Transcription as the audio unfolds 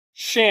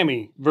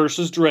Shammy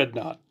versus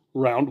Dreadnought,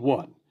 round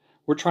one.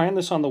 We're trying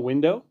this on the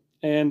window,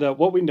 and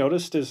what we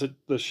noticed is that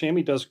the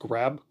chamois does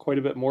grab quite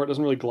a bit more. It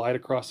doesn't really glide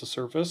across the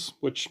surface,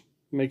 which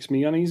makes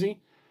me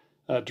uneasy.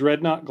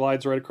 Dreadnought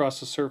glides right across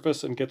the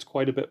surface and gets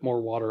quite a bit more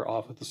water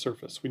off of the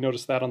surface. We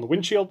noticed that on the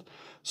windshield.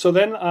 So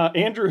then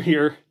Andrew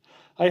here,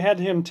 I had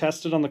him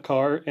test it on the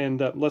car,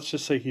 and let's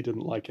just say he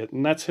didn't like it,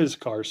 and that's his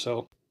car,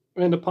 so.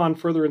 And upon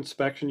further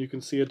inspection, you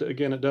can see it,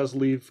 again, it does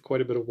leave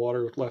quite a bit of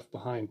water left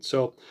behind.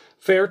 So,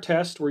 fair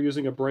test, we're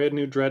using a brand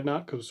new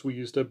Dreadnought because we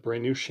used a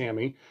brand new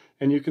chamois.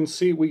 And you can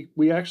see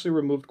we actually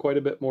removed quite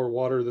a bit more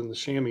water than the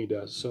chamois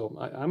does. So,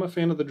 I'm a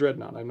fan of the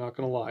Dreadnought, I'm not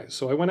going to lie.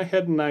 So, I went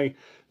ahead and I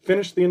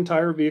finished the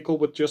entire vehicle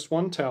with just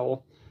one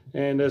towel.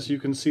 And as you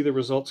can see, the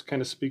results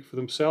kind of speak for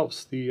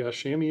themselves. The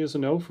chamois is a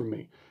no for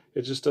me.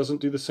 It just doesn't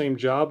do the same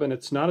job, and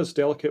it's not as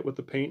delicate with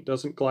the paint,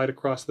 doesn't glide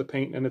across the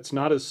paint, and it's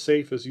not as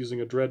safe as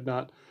using a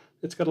Dreadnought.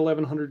 It's got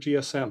 1100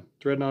 GSM.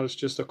 Dreadnought is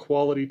just a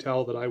quality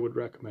towel that I would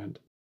recommend.